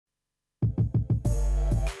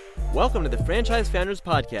Welcome to the Franchise Founders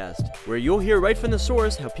Podcast, where you'll hear right from the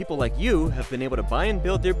source how people like you have been able to buy and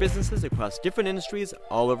build their businesses across different industries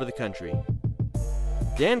all over the country.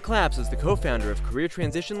 Dan Claps is the co-founder of Career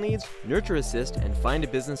Transition Leads, Nurture Assist, and Find a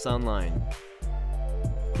Business Online.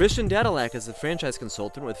 Christian Dadulak is a franchise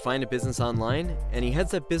consultant with Find a Business Online, and he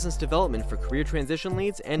heads up business development for Career Transition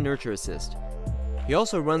Leads and Nurture Assist. He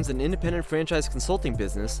also runs an independent franchise consulting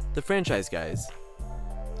business, The Franchise Guys.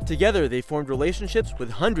 Together, they formed relationships with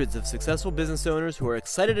hundreds of successful business owners who are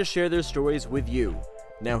excited to share their stories with you.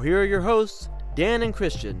 Now here are your hosts, Dan and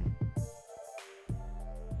Christian.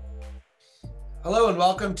 Hello and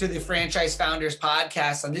welcome to the Franchise Founders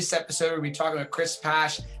Podcast. On this episode, we'll be talking with Chris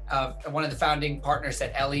Pash, one of the founding partners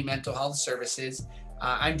at Ellie Mental Health Services.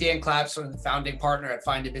 I'm Dan Claps, one of the founding partner at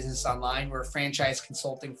Find a Business Online. We're a franchise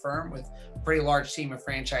consulting firm with a pretty large team of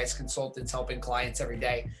franchise consultants helping clients every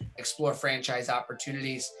day explore franchise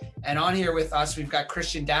opportunities. And on here with us, we've got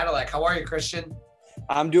Christian Dadulak. How are you, Christian?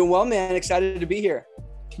 I'm doing well, man. Excited to be here.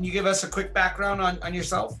 Can you give us a quick background on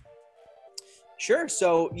yourself? Sure.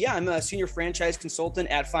 So yeah, I'm a senior franchise consultant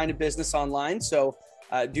at Find a Business Online. So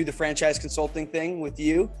do the franchise consulting thing with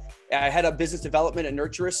you. I head up business development at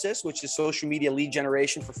Nurture Assist, which is social media lead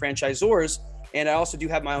generation for franchisors. And I also do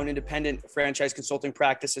have my own independent franchise consulting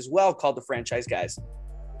practice as well called the Franchise Guys.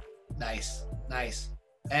 Nice.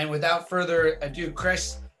 And without further ado,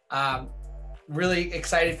 Chris, really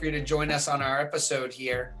excited for you to join us on our episode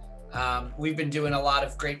here. We've been doing a lot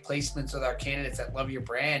of great placements with our candidates that love your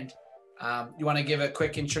brand. You want to give a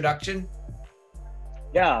quick introduction?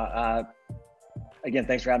 Yeah. Again,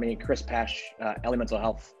 thanks for having me. Chris Pash, Ellie Mental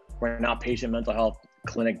Health. We're an outpatient mental health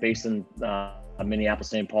clinic based in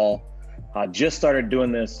Minneapolis, St. Paul. Just started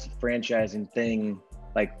doing this franchising thing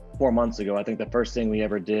like 4 months ago. I think the first thing we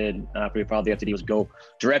ever did after we filed the FTD was go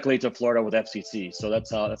directly to Florida with FCC. So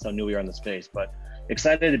that's how new we are in the space. But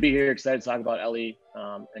excited to be here, excited to talk about Ellie,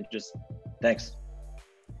 and just thanks.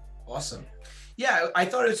 Awesome. Yeah, I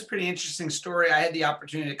thought it was a pretty interesting story. I had the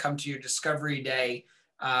opportunity to come to your Discovery Day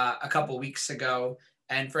a couple weeks ago.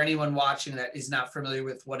 And for anyone watching that is not familiar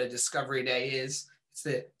with what a Discovery Day is, it's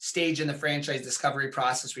the stage in the franchise discovery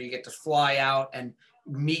process where you get to fly out and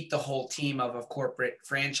meet the whole team of a corporate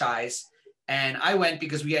franchise. And I went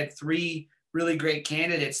because we had 3 really great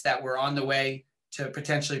candidates that were on the way to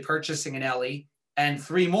potentially purchasing an Ellie, and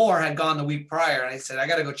 3 more had gone the week prior. And I said, I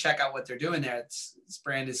got to go check out what they're doing there. This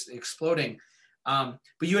brand is exploding. But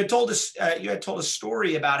you had told us, a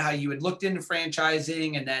story about how you had looked into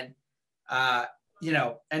franchising and then,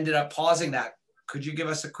 ended up pausing that. Could you give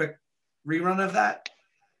us a quick rerun of that?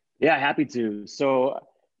 Yeah, happy to. So,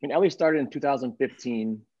 Ellie started in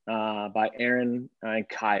 2015 by Aaron and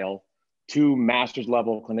Kyle, 2 master's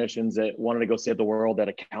level clinicians that wanted to go save the world at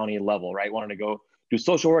a county level, right? Wanted to go do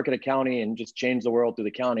social work at a county and just change the world through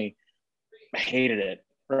the county. I hated it,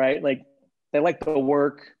 right? Like, they liked the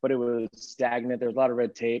work, but it was stagnant. There was a lot of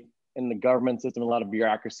red tape in the government system, a lot of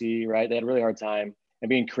bureaucracy, right? They had a really hard time. And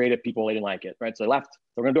being creative people, they didn't like it, right? So they left. So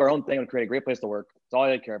we're going to do our own thing and create a great place to work. That's all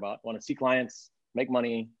I care about. I want to see clients, make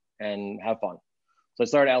money, and have fun. So I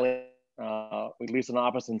started Ellie. We leased an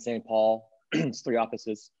office in St. Paul. It's 3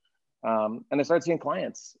 offices. And I started seeing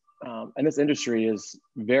clients. And this industry is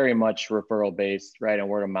very much referral based, right? And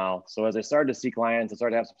word of mouth. So as I started to see clients, I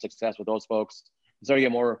started to have some success with those folks. I started to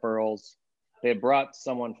get more referrals. They brought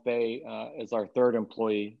someone, Faye, as our 3rd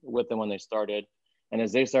employee with them when they started. And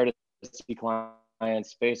as they started to see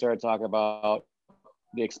clients, Faye started talking about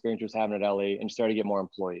the experience he was having at Ellie and started to get more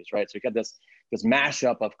employees, right? So we got this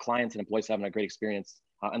mashup of clients and employees having a great experience,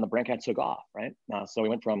 and the brand kind of took off, right? So we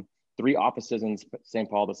went from 3 offices in St.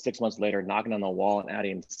 Paul to 6 months later, knocking on the wall and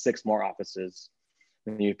adding 6 more offices.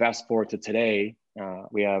 And you fast forward to today,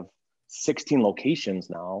 we have 16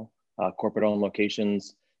 locations now, corporate-owned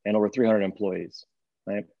locations, and over 300 employees,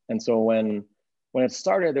 right? And so when it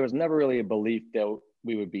started, there was never really a belief that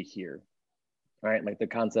we would be here, right? Like the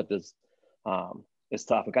concept is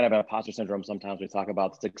tough. We kind of have imposter syndrome sometimes. We talk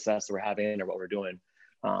about the success that we're having or what we're doing.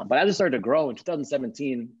 But as it started to grow in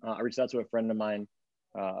 2017, I reached out to a friend of mine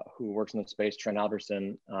who works in the space, Trent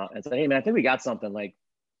Alberson, and said, hey man, I think we got something. Like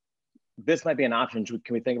this might be an option. Can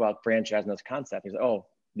we think about franchising this concept? He said, oh,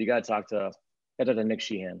 you got to talk to Nick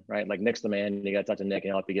Sheehan, right? Like Nick's the man. You got to talk to Nick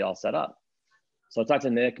and help you get all set up. So I talked to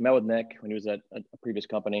Nick, met with Nick when he was at a previous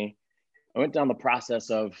company. I went down the process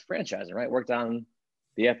of franchising, right? Worked on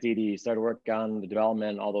the FDD, started work on the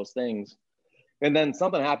development, all those things. And then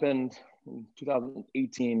something happened in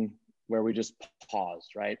 2018 where we just paused,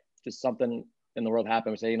 right? Just something in the world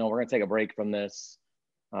happened. We say, we're going to take a break from this.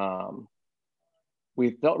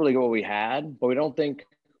 We felt really good what we had, but we don't think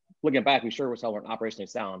looking back, we sure was weren't operationally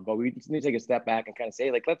sound, but we need to take a step back and kind of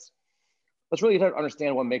say, like, let's really try to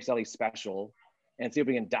understand what makes Ellie special and see if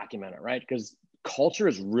we can document it, right? Because culture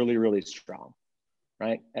is really, really strong,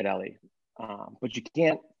 right, at Ellie. But you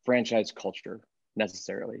can't franchise culture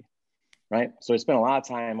necessarily, right? So I spent a lot of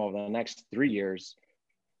time over the next 3 years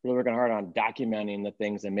really working hard on documenting the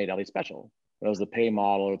things that made Ellie special. It was the pay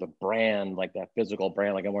model or the brand, like that physical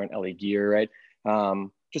brand, like I'm wearing Ellie gear, right?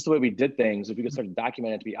 Just the way we did things. If we could start to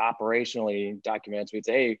document it, to be operationally documented, so we'd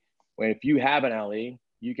say, hey, if you have an Ellie,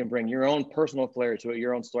 you can bring your own personal flair to it,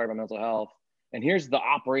 your own story about mental health. And here's the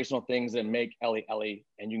operational things that make Ellie Ellie,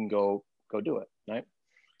 and you can go do it, right?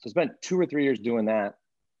 So I spent 2 or 3 years doing that.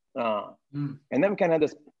 And then we kind of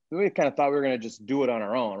thought we were going to just do it on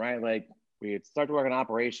our own, right? Like we had started working on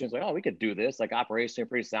operations, like, oh, we could do this, like operationally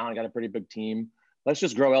pretty sound, got a pretty big team. Let's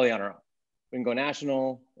just grow Ellie on our own. We can go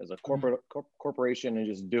national as a corporation and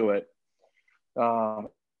just do it. And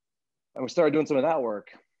we started doing some of that work.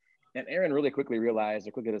 And Aaron really quickly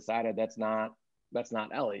decided that's not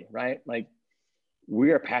Ellie, right? Like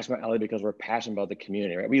we are passionate about Ellie because we're passionate about the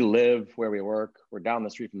community, right? We live where we work. We're down the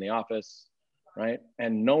street from the office, right?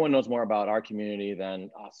 And no one knows more about our community than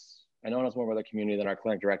us. And no one knows more about the community than our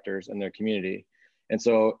clinic directors and their community. And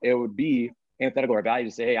so it would be antithetical or value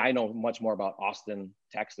to say, hey, I know much more about Austin,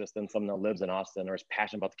 Texas than someone that lives in Austin or is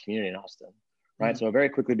passionate about the community in Austin, right? So it very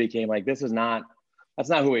quickly became like, that's not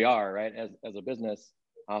who we are, right? As a business.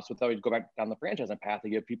 So we thought we'd go back down the franchising path to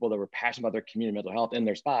give people that were passionate about their community mental health in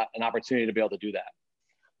their spot an opportunity to be able to do that.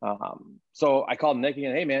 So I called Nick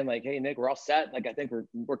and hey man, like, hey Nick, we're all set. Like I think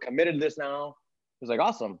we're committed to this now. He was like,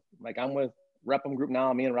 awesome. Like I'm with Repum Group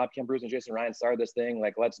now. Me and Rob Kim Bruce and Jason Ryan started this thing.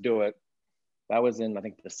 Like let's do it. That was in I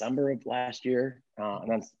think December of last year, and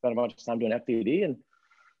then spent a bunch of time doing FDD and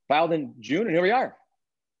filed in June, and here we are.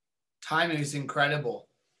 Timing is incredible.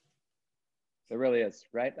 It really is,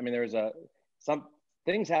 right? I mean, there's some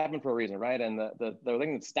things happen for a reason, right? And the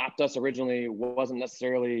thing that stopped us originally wasn't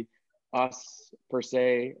necessarily us per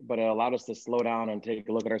se, but it allowed us to slow down and take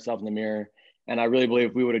a look at ourselves in the mirror. And I really believe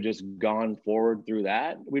if we would have just gone forward through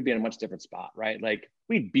that, we'd be in a much different spot, right? Like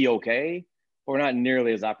we'd be okay, but we're not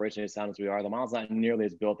nearly as operationally sound as we are. The model's not nearly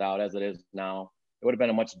as built out as it is now. It would have been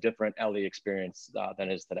a much different Ellie experience than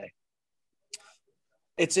it is today.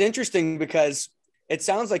 It's interesting because it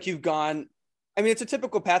sounds like you've gone, I mean, it's a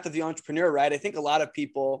typical path of the entrepreneur, right? I think a lot of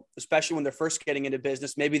people, especially when they're first getting into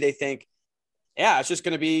business, maybe they think, yeah, it's just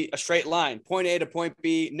going to be a straight line, point A to point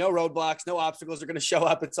B, no roadblocks, no obstacles are going to show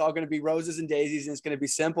up. It's all going to be roses and daisies and it's going to be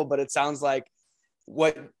simple. But it sounds like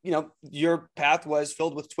your path was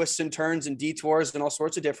filled with twists and turns and detours and all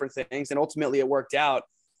sorts of different things. And ultimately it worked out.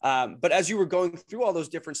 But as you were going through all those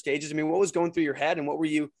different stages, I mean, what was going through your head and what were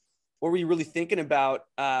you really thinking about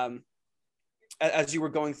as you were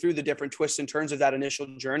going through the different twists and turns of that initial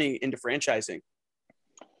journey into franchising?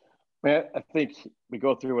 Man, I think we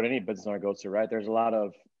go through what any business owner goes through, right? There's a lot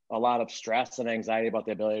of stress and anxiety about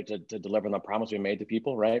the ability to deliver on the promise we made to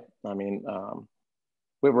people, right? I mean,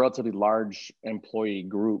 we have a relatively large employee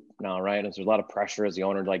group now, right? And so there's a lot of pressure as the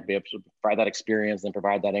owner to like be able to provide that experience and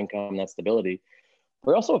provide that income and that stability.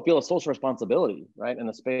 We also feel a social responsibility, right, in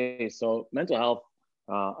the space. So mental health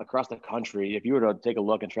across the country, if you were to take a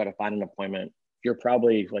look and try to find an appointment, you're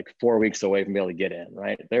probably like 4 weeks away from being able to get in,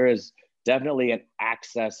 right? There is definitely an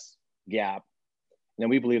access gap. And then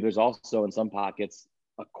we believe there's also in some pockets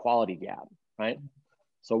a quality gap, right?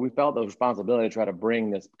 So we felt the responsibility to try to bring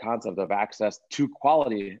this concept of access to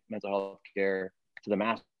quality mental health care to the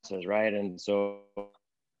masses, right? And so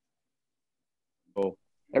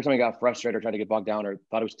every time we got frustrated or tried to get bogged down or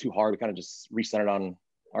thought it was too hard, we kind of just recentered on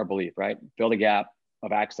our belief, right? Build a gap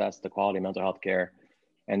of access to quality mental health care.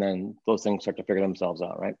 And then those things start to figure themselves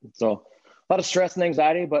out, right? So a lot of stress and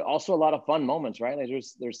anxiety, but also a lot of fun moments, right? Like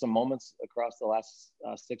there's some moments across the last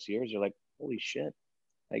 6 years, you're like, holy shit,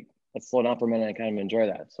 like let's slow down for a minute and kind of enjoy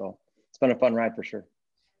that. So it's been a fun ride for sure.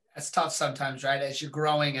 That's tough sometimes, right? As you're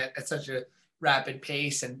growing at such a rapid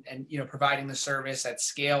pace and providing the service at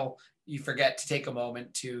scale, you forget to take a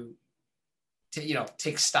moment to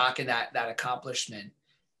take stock in that accomplishment.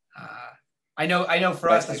 I know for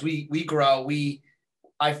us as we grow,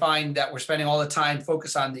 I find that we're spending all the time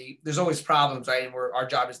focused on there's always problems, right? And our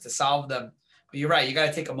job is to solve them. But you're right. You got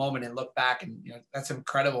to take a moment and look back and, that's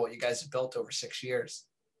incredible what you guys have built over 6 years.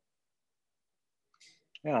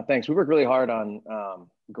 Yeah, thanks. We work really hard on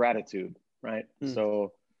gratitude, right?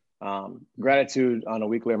 So gratitude on a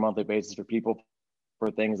weekly or monthly basis for people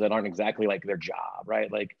for things that aren't exactly like their job,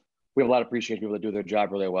 right? Like we have a lot of appreciation for people that do their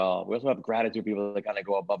job really well. We also have gratitude for people that kind of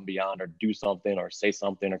go above and beyond or do something or say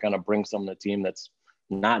something or kind of bring someone to the team that's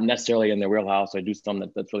not necessarily in their wheelhouse. I do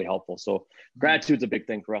something that's really helpful. So gratitude's a big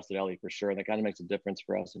thing for us at Ellie, for sure. And that kind of makes a difference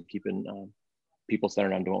for us in keeping people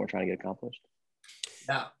centered on doing what we're trying to get accomplished.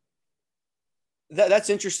 Yeah. That's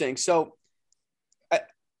interesting. So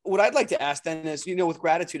what I'd like to ask then is, with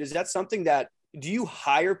gratitude, is that something that, do you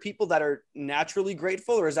hire people that are naturally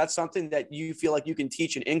grateful, or is that something that you feel like you can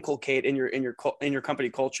teach and inculcate in your company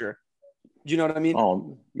culture? Do you know what I mean?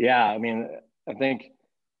 Oh, yeah. I mean, I think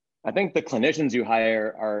the clinicians you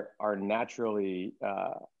hire are naturally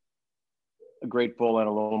grateful and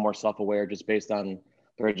a little more self-aware just based on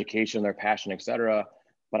their education, their passion, et cetera.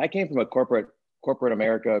 But I came from a corporate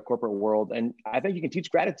America, corporate world. And I think you can teach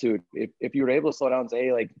gratitude if you were able to slow down and say,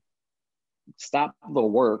 hey, like, stop the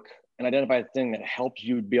work and identify a thing that helps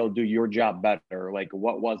you be able to do your job better. Like,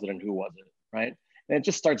 what was it and who was it, right? And it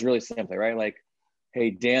just starts really simply, right? Like, hey,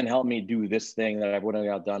 Dan helped me do this thing that I wouldn't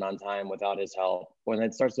have done on time without his help. When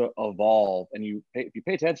it starts to evolve, and if you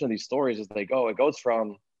pay attention to these stories as they go, it goes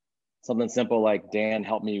from something simple like Dan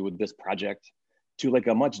helped me with this project to like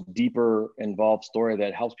a much deeper involved story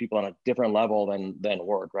that helps people on a different level than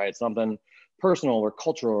work, right? Something personal or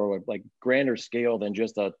cultural or like grander scale than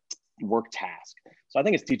just a work task. So I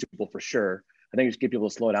think it's teachable for sure. I think you just get people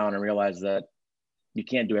to slow down and realize that you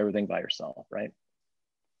can't do everything by yourself, right?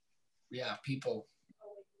 Yeah, people.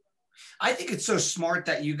 I think it's so smart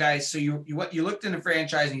that you guys, so you looked into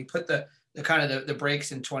franchising, you put the kind of the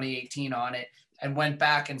brakes in 2018 on it and went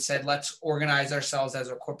back and said, let's organize ourselves as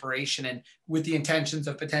a corporation and with the intentions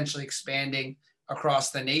of potentially expanding across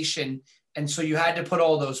the nation. And so you had to put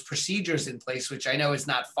all those procedures in place, which I know is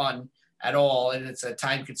not fun at all. And it's a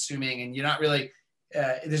time consuming and you're not really,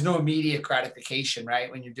 there's no immediate gratification, right?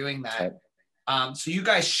 When you're doing that. So you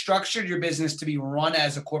guys structured your business to be run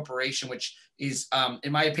as a corporation, which is,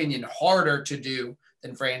 in my opinion, harder to do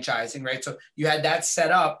than franchising, right? So you had that set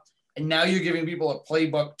up and now you're giving people a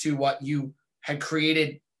playbook to what you had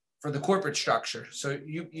created for the corporate structure. So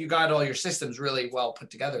you got all your systems really well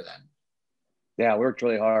put together then. Yeah, worked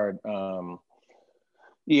really hard.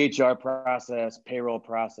 EHR process, payroll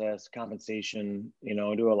process, compensation,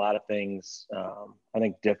 do a lot of things, I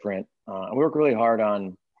think different. We work really hard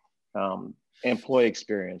on employee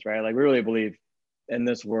experience, right? Like we really believe in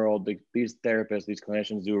this world, these therapists, these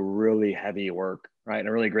clinicians do really heavy work, right?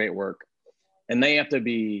 And really great work. And they have to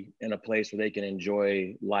be in a place where they can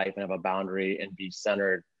enjoy life and have a boundary and be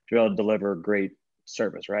centered to be able to deliver great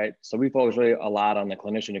service, right? So we focus really a lot on the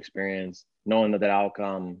clinician experience, knowing that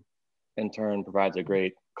outcome in turn provides a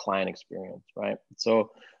great client experience, right?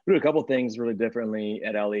 So we do a couple of things really differently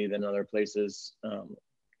at Ellie than other places.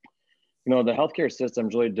 The healthcare system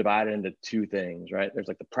is really divided into two things, right? There's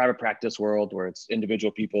like the private practice world where it's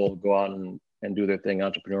individual people go out and do their thing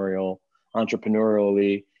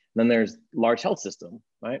entrepreneurially. And then there's large health system,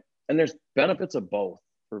 right? And there's benefits of both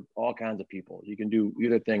for all kinds of people. You can do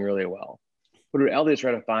either thing really well. But at Ellie is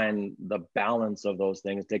try to find the balance of those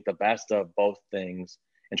things, take the best of both things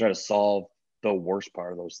and try to solve the worst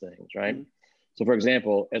part of those things, right? Mm-hmm. So for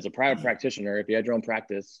example, as a private practitioner, if you had your own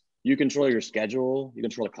practice, you control your schedule, you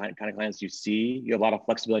control the kind of clients you see, you have a lot of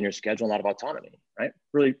flexibility in your schedule, a lot of autonomy, right?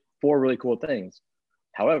 Really, four really cool things.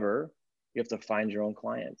 However, you have to find your own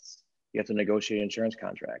clients. You have to negotiate insurance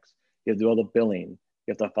contracts. You have to do all the billing. You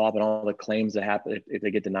have to follow up on all the claims that happen if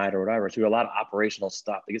they get denied or whatever. So you have a lot of operational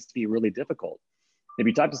stuff. It gets to be really difficult. If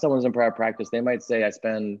you talk to someone who's in private practice, they might say, I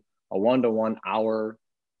spend a 1-to-1 hour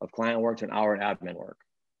of client work to an hour of admin work,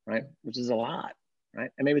 right? Which is a lot, right?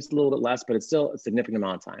 And maybe it's a little bit less, but it's still a significant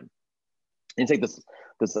amount of time. And you take this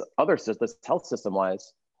other system, this health system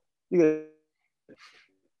wise, you get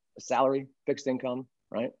a salary, fixed income,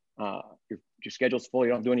 right? Your schedule's full. You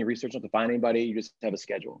don't have to do any research, you don't have to find anybody. You just have a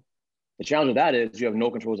schedule. The challenge of that is you have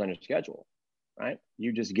no controls on your schedule, right?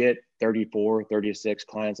 You just get 34, 36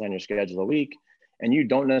 clients on your schedule a week, and you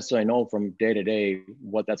don't necessarily know from day to day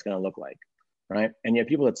what that's going to look like, right? And you have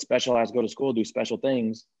people that specialize, go to school, do special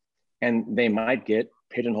things, and they might get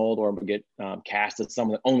pigeonholed or get cast as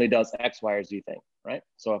someone that only does X, Y, or Z thing, right?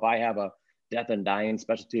 So if I have a death and dying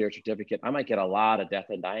specialty or certificate, I might get a lot of death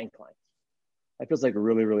and dying clients. That feels like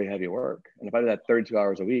really, really heavy work. And if I do that 32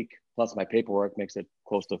 hours a week, plus my paperwork makes it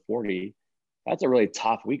close to 40, that's a really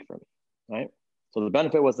tough week for me, right? So the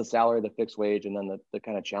benefit was the salary, the fixed wage, and then the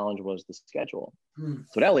kind of challenge was the schedule.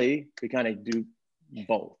 So at Ellie, we kind of do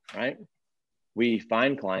both, right? We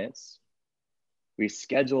find clients, we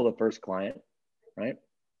schedule the first client, right?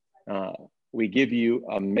 We give you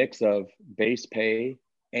a mix of base pay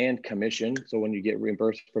and commission. So when you get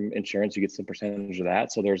reimbursed from insurance, you get some percentage of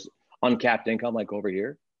that. So there's uncapped income like over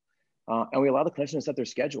here. And we allow the clinicians to set their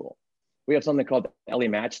schedule. We have something called the Ellie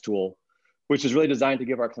Match tool, which is really designed to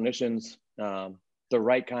give our clinicians the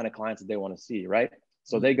right kind of clients that they want to see, right?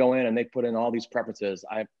 So they go in and they put in all these preferences.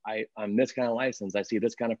 I'm this kind of license. I see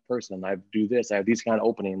this kind of person. I do this. I have these kind of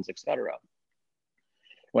openings, etc.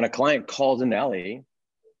 When a client calls into Ellie,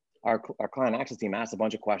 our client access team asks a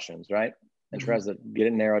bunch of questions, right? And tries to get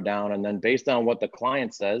it narrowed down. And then based on what the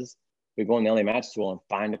client says, we go in the Ellie Match tool and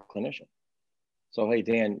find a clinician. So, hey,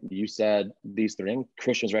 Dan, you said these three things.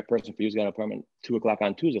 Christian's the right person for you. He's got an appointment 2:00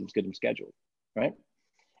 on Tuesday. Let's get him scheduled, right?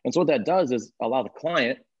 And so what that does is allow the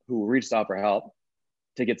client who reached out for help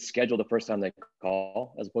to get scheduled the first time they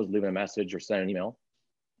call, as opposed to leaving a message or sending an email.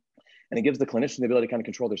 And it gives the clinician the ability to kind of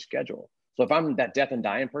control their schedule. So if I'm that death and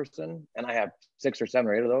dying person and I have 6 or 7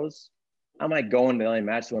 or 8 of those, I might go into the Ellie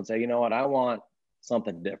Match tool and say, you know what, I want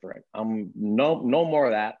something different. No more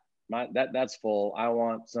of that. That's full. I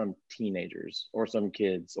want some teenagers or some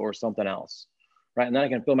kids or something else, right? And then I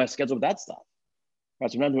can fill my schedule with that stuff, right?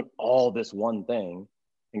 So I'm not doing all this one thing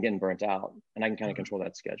and getting burnt out, and I can kind of control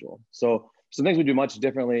that schedule. So some things we do much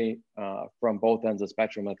differently from both ends of the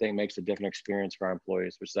spectrum, I think makes a different experience for our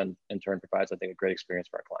employees, which then in turn provides, I think, a great experience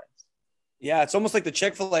for our clients. Yeah, it's almost like the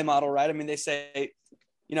Chick-fil-A model, right? I mean, they say,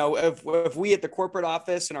 you know, if we at the corporate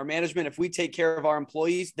office and our management, if we take care of our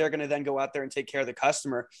employees, they're going to then go out there and take care of the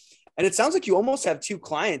customer. And it sounds like you almost have two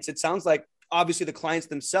clients. It sounds like obviously the clients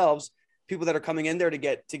themselves, people that are coming in there to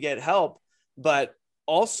get help, but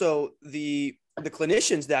also the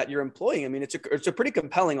clinicians that you're employing. I mean, it's a pretty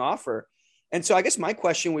compelling offer. And so I guess my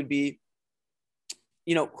question would be,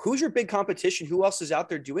 you know, who's your big competition? Who else is out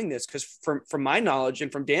there doing this? Because from my knowledge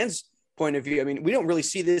and from Dan's point of view, I mean, we don't really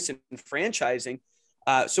see this in franchising.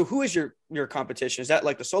 So who is your competition? Is that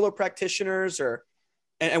like the solo practitioners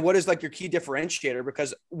and what is like your key differentiator?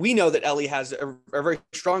 Because we know that Ellie has a very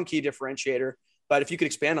strong key differentiator, but if you could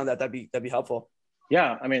expand on that, that'd be helpful.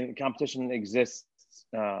 Yeah. I mean, competition exists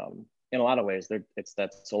in a lot of ways. It's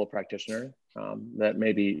that solo practitioner that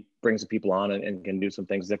maybe brings the people on and can do some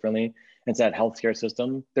things differently. It's that healthcare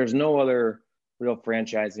system. There's no other real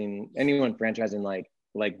anyone franchising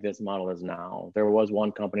like this model is now. There was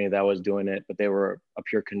one company that was doing it, but they were a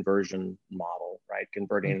pure conversion model, right?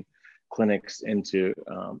 Converting clinics into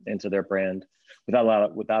their brand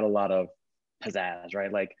without a lot of pizzazz,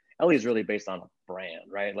 right? Like Ellie is really based on a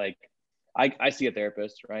brand, right? Like I see a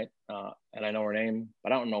therapist, right? And I know her name,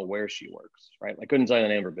 but I don't know where she works, right? I couldn't tell you the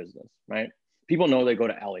name of her business, right? People know they go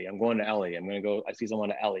to Ellie. I'm going to Ellie. I see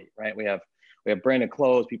someone at Ellie, right? We have branded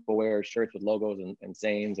clothes. People wear shirts with logos and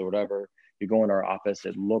sayings or whatever. You go in our office,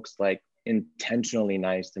 it looks like intentionally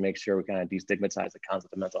nice to make sure we kind of destigmatize the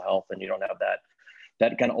concept of mental health, and you don't have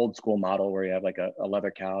that kind of old school model where you have like a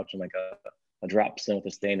leather couch and like a drop sin with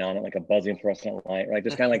a stain on it, like a buzzing fluorescent light, right?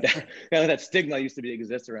 Just kind of like that, kind of that stigma used to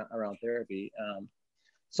exist around therapy.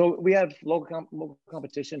 So we have local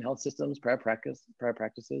competition, health systems, prior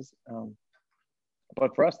practices.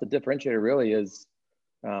 But for us, the differentiator really is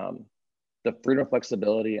the freedom,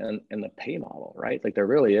 flexibility, and the pay model, right? Like there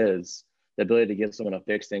really is the ability to give someone a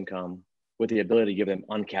fixed income with the ability to give them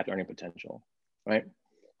uncapped earning potential, right?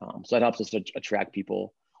 So that helps us to attract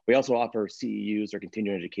people. We also offer CEUs or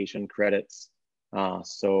continuing education credits.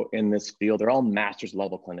 So in this field, they're all master's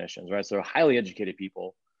level clinicians, right? So they're highly educated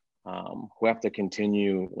people who have to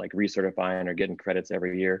continue like recertifying or getting credits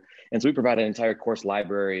every year. And so we provide an entire course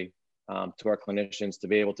library to our clinicians to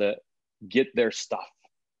be able to get their stuff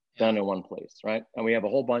done in one place, right? And we have a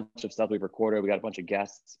whole bunch of stuff we've recorded. We got a bunch of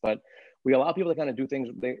guests, but we allow people to kind of do things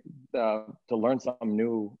to learn something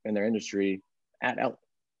new in their industry at Ellie,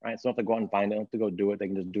 right? So don't have to go out and find it, don't have to go do it. They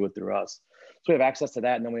can just do it through us. So we have access to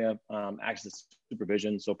that. And then we have access to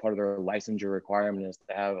supervision. So part of their licensure requirement is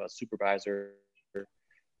to have a supervisor. So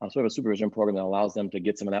we have a supervision program that allows them to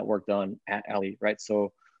get some of that work done at Ellie, right?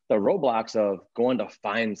 So the roadblocks of going to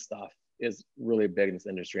find stuff is really big in this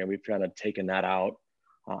industry. And we've kind of taken that out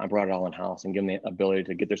and brought it all in-house and given the ability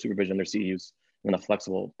to get their supervision, their CEUs, and a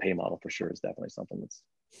flexible pay model for sure is definitely something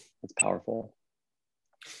that's powerful.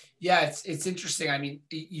 Yeah, it's interesting. I mean,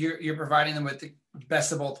 you're providing them with the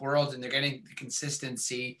best of both worlds, and they're getting the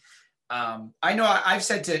consistency. I know I've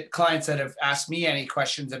said to clients that have asked me any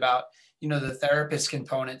questions about, you know, the therapist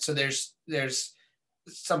component. So there's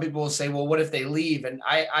some people will say, well, what if they leave? And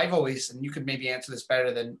I've always, and you could maybe answer this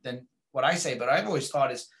better than what I say, but I've always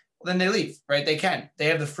thought is, well, then they leave, right? They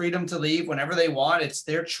have the freedom to leave whenever they want. It's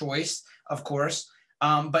their choice, of course.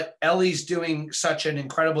 But Ellie's doing such an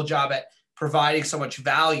incredible job at providing so much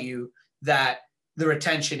value that the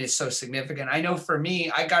retention is so significant. I know for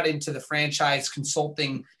me, I got into the franchise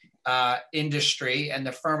consulting industry, and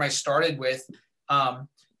the firm I started with,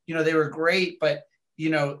 you know, they were great, but you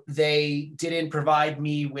know, they didn't provide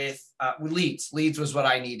me with leads. Leads was what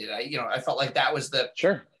I needed. I felt like that was the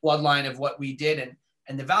bloodline of what we did. And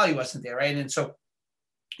and the value wasn't there, right? And so,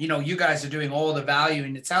 you guys are doing all the value,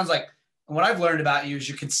 and it sounds like what I've learned about you is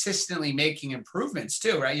you're consistently making improvements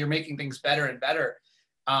too, right? You're making things better and better.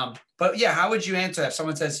 But yeah, how would you answer that? If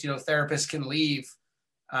someone says, therapists can leave,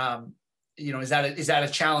 is that a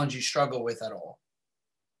challenge you struggle with at all?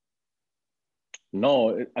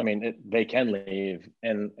 No, I mean, they can leave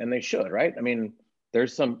and they should, right? I mean,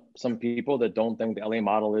 there's some people that don't think the LA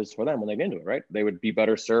model is for them when they get into it, right? They would be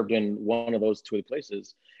better served in one of those two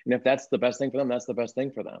places. And if that's the best thing for them, that's the best thing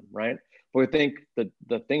for them, right? But we think that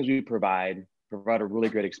the things we provide a really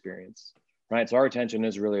great experience, right? So our retention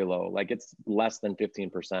is really low. Like it's less than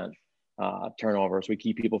 15% turnover. So we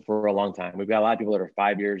keep people for a long time. We've got a lot of people that are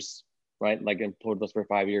 5 years, right? Like employed with us for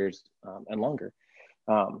 5 years and longer.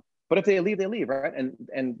 But if they leave, right?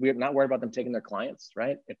 And we're not worried about them taking their clients,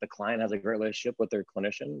 right? If the client has a great relationship with their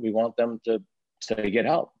clinician, we want them to get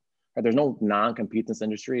help. Right? There's no non-compete in this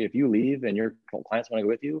industry. If you leave and your clients want to go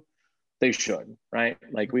with you, they should, right?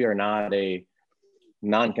 Like we are not a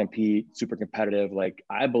non-compete, super competitive. Like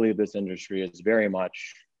I believe this industry is very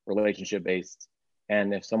much relationship based.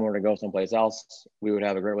 And if someone were to go someplace else, we would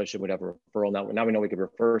have a great relationship. We'd have a referral. Now we know we could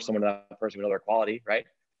refer someone to that person. We know their quality, right?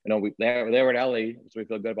 They were at Ellie, so we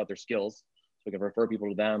feel good about their skills. So we can refer people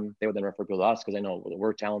to them. They would then refer people to us because they know that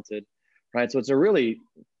we're talented, right? So it's a really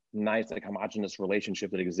nice, like homogenous relationship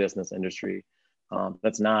that exists in this industry.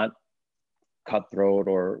 That's not cutthroat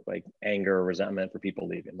or like anger or resentment for people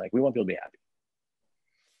leaving. Like we want people to be happy.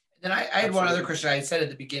 Then I had one other question. I said at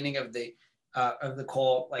the beginning of the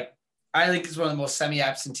call, like I think it's one of the most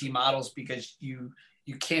semi-absentee models because you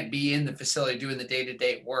can't be in the facility doing the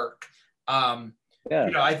day-to-day work.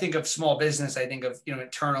 I think of small business, I think of,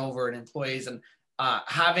 turnover and employees and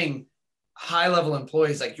having high level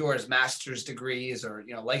employees like yours, master's degrees or,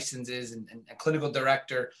 licenses and clinical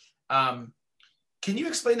director. Can you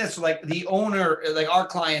explain that? So like the owner, like our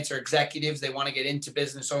clients are executives, they want to get into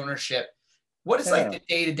business ownership. What is like the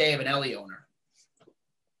day-to-day of an Ellie owner?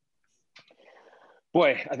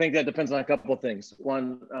 Boy, I think that depends on a couple of things.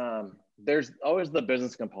 One, there's always the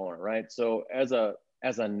business component, right? So as a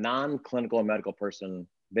non-clinical or medical person,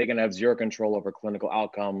 they can have zero control over clinical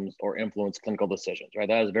outcomes or influence clinical decisions, right?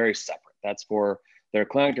 That is very separate. That's for their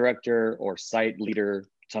clinic director or site leader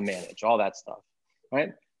to manage, all that stuff,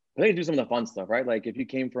 right? But they can do some of the fun stuff, right? Like if you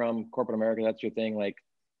came from corporate America, that's your thing. Like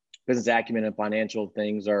business acumen and financial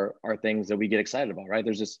things are things that we get excited about, right?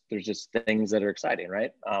 There's just things that are exciting,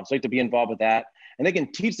 right? So you have to be involved with that. And they can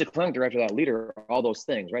teach the clinic director, that leader, all those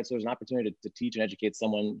things, right? So there's an opportunity to teach and educate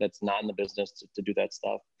someone that's not in the business to do that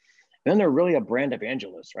stuff. And then they're really a brand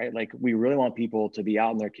evangelist, right? Like we really want people to be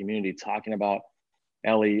out in their community talking about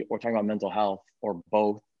Ellie or talking about mental health or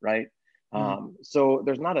both, right? So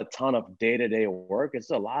there's not a ton of day-to-day work. It's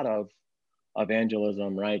a lot of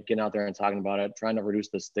evangelism, right? Getting out there and talking about it, trying to reduce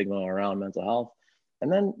the stigma around mental health,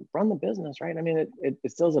 and then run the business, right? I mean, it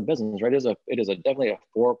still is a business, right? It is definitely a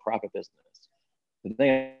for-profit business. The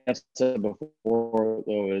thing I've said before,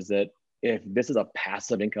 though, is that if this is a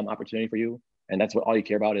passive income opportunity for you, and that's what all you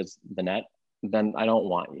care about is the net, then I don't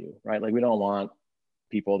want you, right? Like we don't want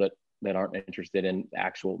people that aren't interested in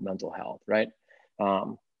actual mental health, right?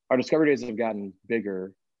 Our discovery days have gotten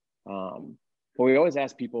bigger, but we always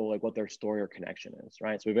ask people like what their story or connection is,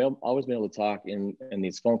 right? So we've always been able to talk in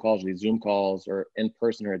these phone calls, or these Zoom calls, or in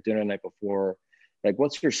person or at dinner the night before, like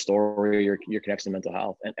what's your story, your connection to mental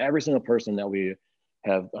health? And every single person that we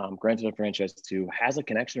have granted a franchise to has a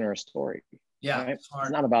connection or a story. Yeah, right? It's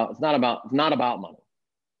not about money.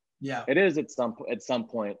 Yeah, it is at some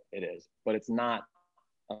point it is, but it's not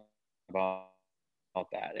about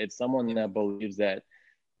that. It's someone that believes that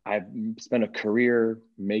I've spent a career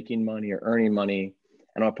making money or earning money,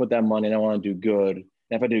 and I'll put that money and I want to do good. And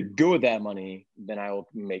if I do good with that money, then I will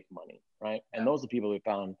make money, right? And those are the people we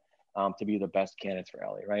found to be the best candidates for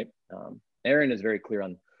Ellie, right? Erin is very clear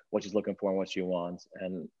on what she's looking for and what she wants,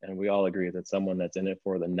 and we all agree that someone that's in it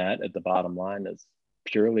for the net at the bottom line is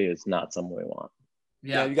not someone we want.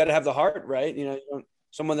 Yeah, you got to have the heart, right?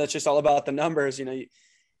 Someone that's just all about the numbers.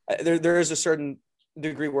 There is a certain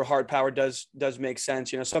degree where hard power does make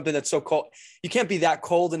sense. Something that's so cold, you can't be that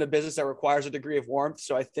cold in a business that requires a degree of warmth.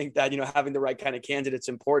 So I think that having the right kind of candidate's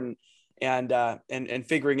important, and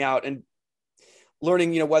figuring out and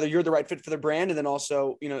learning whether you're the right fit for the brand, and then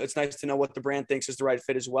also it's nice to know what the brand thinks is the right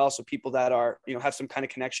fit as well. So people that are have some kind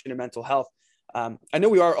of connection to mental health. I know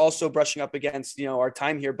we are also brushing up against our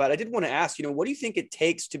time here, but I did want to ask what do you think it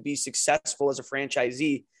takes to be successful as a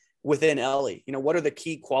franchisee within Ellie? What are the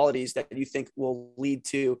key qualities that you think will lead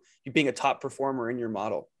to you being a top performer in your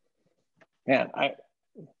model? Man,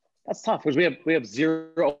 that's tough because we have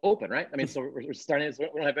zero open, right? I mean, so we're starting. So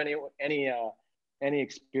we don't have any any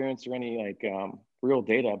experience or any like real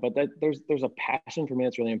data, but that there's a passion for me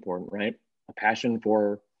that's really important, right? A passion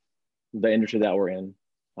for the industry that we're in.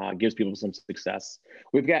 Gives people some success.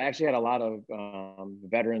 We've actually had a lot of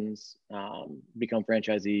veterans become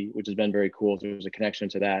franchisee, which has been very cool. So there's a connection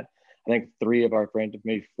to that. I think 3 of our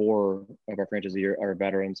maybe 4 of our franchisees are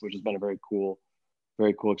veterans, which has been a very cool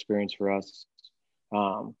experience for us.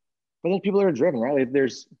 But then people that are driven, right? Like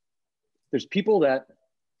there's people that,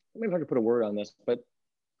 maybe I can put a word on this, but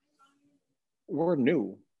we're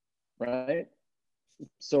new, right?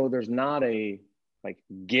 So there's not a like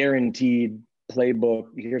guaranteed playbook.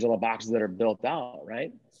 Here's all the boxes that are built out,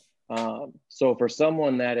 right? So for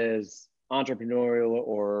someone that is entrepreneurial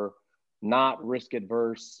or not risk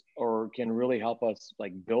adverse or can really help us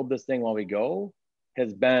like build this thing while we go,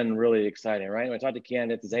 has been really exciting, right? When I talk to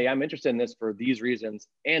candidates, say, hey, I'm interested in this for these reasons,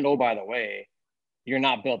 and oh, by the way, you're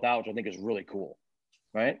not built out, which I think is really cool,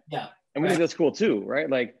 right? Yeah. And we think that's cool too, right?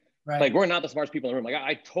 Like we're not the smartest people in the room. Like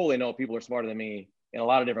I totally know people are smarter than me in a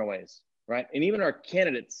lot of different ways, right? And even our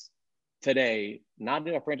candidates today, not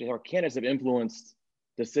in our franchise, our candidates have influenced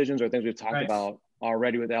decisions or things we've talked about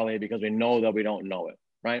already with Ellie because we know that we don't know it,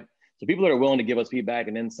 right? So people that are willing to give us feedback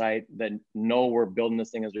and insight that know we're building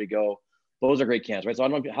this thing as we go, those are great candidates, right? So I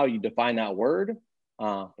don't know how you define that word,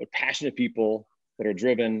 but passionate people that are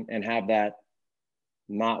driven and have that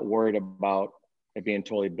not worried about it being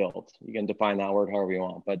totally built. You can define that word however you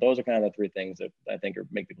want, but those are kind of the 3 things that I think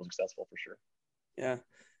make people successful for sure. Yeah.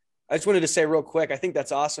 I just wanted to say real quick, I think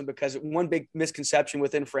that's awesome because one big misconception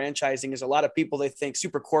within franchising is a lot of people, they think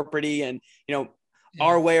super corporate-y and,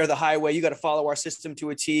 our way or the highway, you got to follow our system to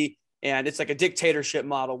a T. And it's like a dictatorship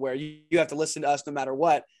model where you have to listen to us no matter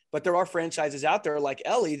what. But there are franchises out there like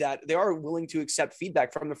Ellie that they are willing to accept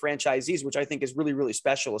feedback from the franchisees, which I think is really, really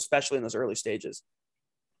special, especially in those early stages.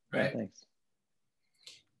 Right. Yeah, thanks.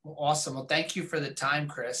 Well, awesome. Well, thank you for the time,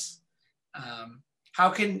 Chris. We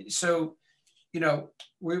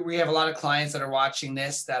have a lot of clients that are watching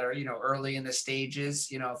this that are, early in the stages.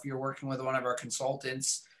 If you're working with one of our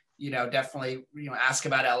consultants, definitely, ask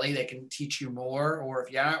about Ellie. They can teach you more. Or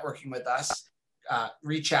if you're not working with us,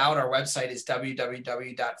 reach out. Our website is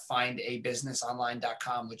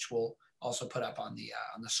www.findabusinessonline.com, which we'll also put up on the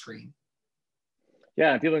screen.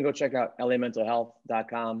 Yeah, and people can go check out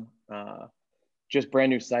LAmentalHealth.com. Just brand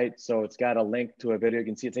new site. So it's got a link to a video. You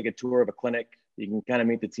can take a tour of a clinic. You can kind of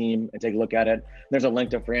meet the team and take a look at it. There's a link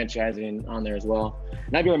to franchising on there as well.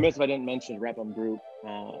 And I'd be remiss if I didn't mention Rep-em Group,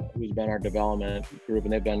 who's been our development group,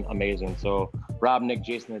 and they've been amazing. So Rob, Nick,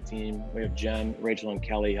 Jason, the team. We have Jen, Rachel, and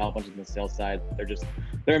Kelly help us on the sales side.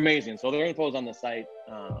 They're amazing. So their info is on the site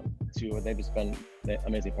too. They've just been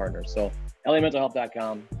amazing partners. So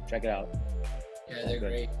LAmentalHealth.com, check it out. Yeah, they're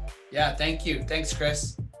great. Yeah, thank you. Thanks,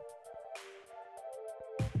 Chris.